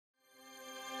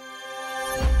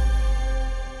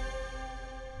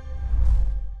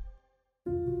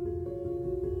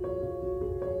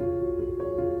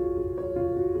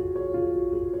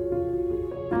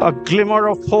a glimmer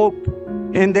of hope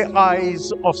in the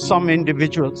eyes of some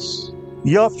individuals.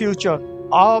 Your future,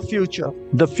 our future,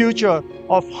 the future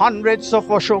of hundreds of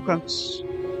Ashokans.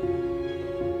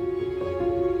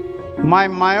 My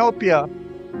myopia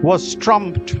was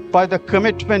trumped by the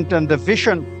commitment and the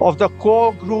vision of the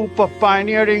core group of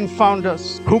pioneering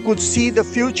founders who could see the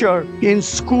future in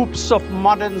scoops of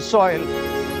mud and soil.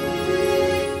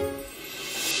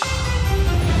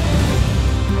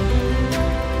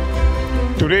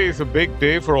 Today is a big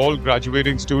day for all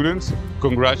graduating students.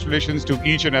 Congratulations to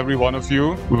each and every one of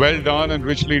you. Well done and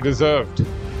richly deserved.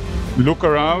 Look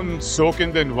around, soak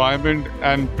in the environment,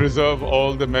 and preserve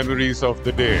all the memories of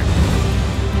the day.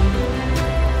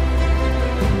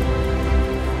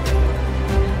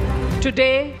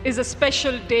 Today is a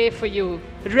special day for you.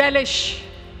 Relish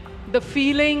the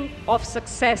feeling of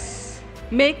success.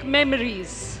 Make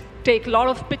memories. Take a lot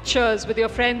of pictures with your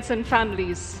friends and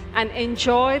families and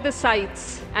enjoy the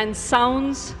sights and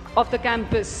sounds of the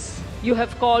campus you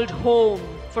have called home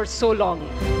for so long.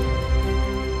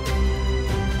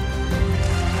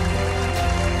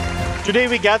 Today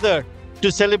we gather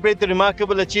to celebrate the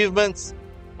remarkable achievements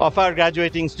of our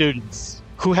graduating students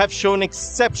who have shown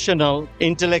exceptional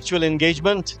intellectual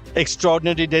engagement,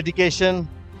 extraordinary dedication,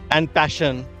 and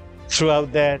passion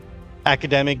throughout their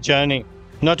academic journey.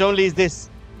 Not only is this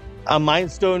a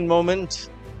milestone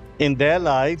moment in their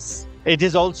lives, it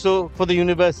is also for the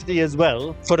university as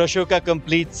well, for Ashoka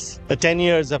completes 10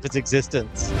 years of its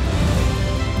existence.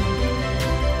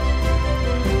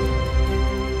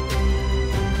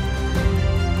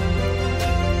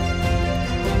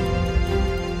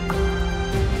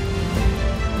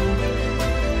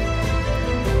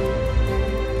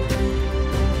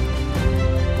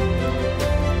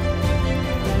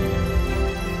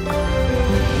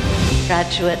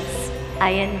 Graduates, I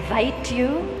invite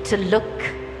you to look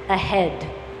ahead,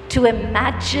 to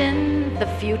imagine the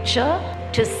future,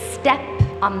 to step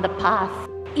on the path.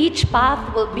 Each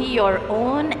path will be your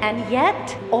own, and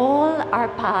yet all our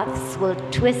paths will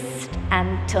twist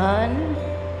and turn.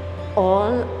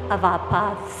 All of our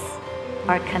paths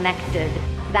are connected.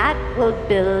 That will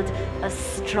build a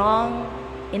strong,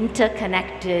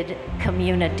 interconnected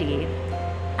community.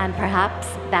 And perhaps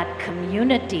that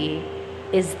community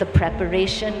is the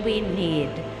preparation we need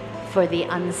for the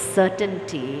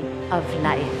uncertainty of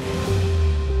life.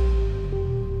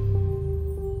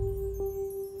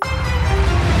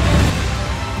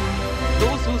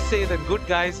 Those who say that good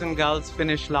guys and girls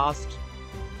finish last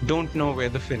don't know where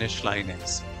the finish line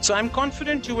is. So I'm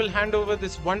confident you will hand over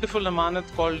this wonderful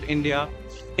amanat called India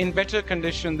in better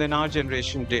condition than our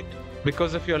generation did,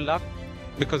 because of your luck,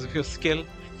 because of your skill,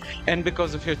 and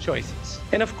because of your choices.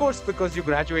 And of course, because you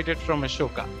graduated from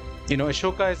Ashoka. You know,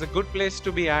 Ashoka is a good place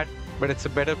to be at, but it's a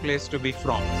better place to be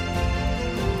from.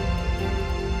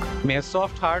 May a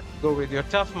soft heart go with your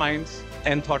tough minds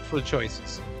and thoughtful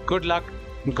choices. Good luck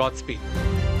and Godspeed.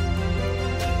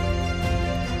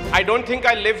 I don't think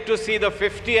I live to see the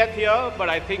 50th year, but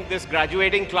I think this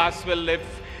graduating class will live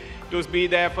to be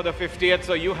there for the 50th,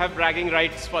 so you have bragging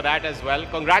rights for that as well.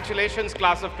 Congratulations,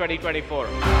 class of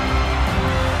 2024.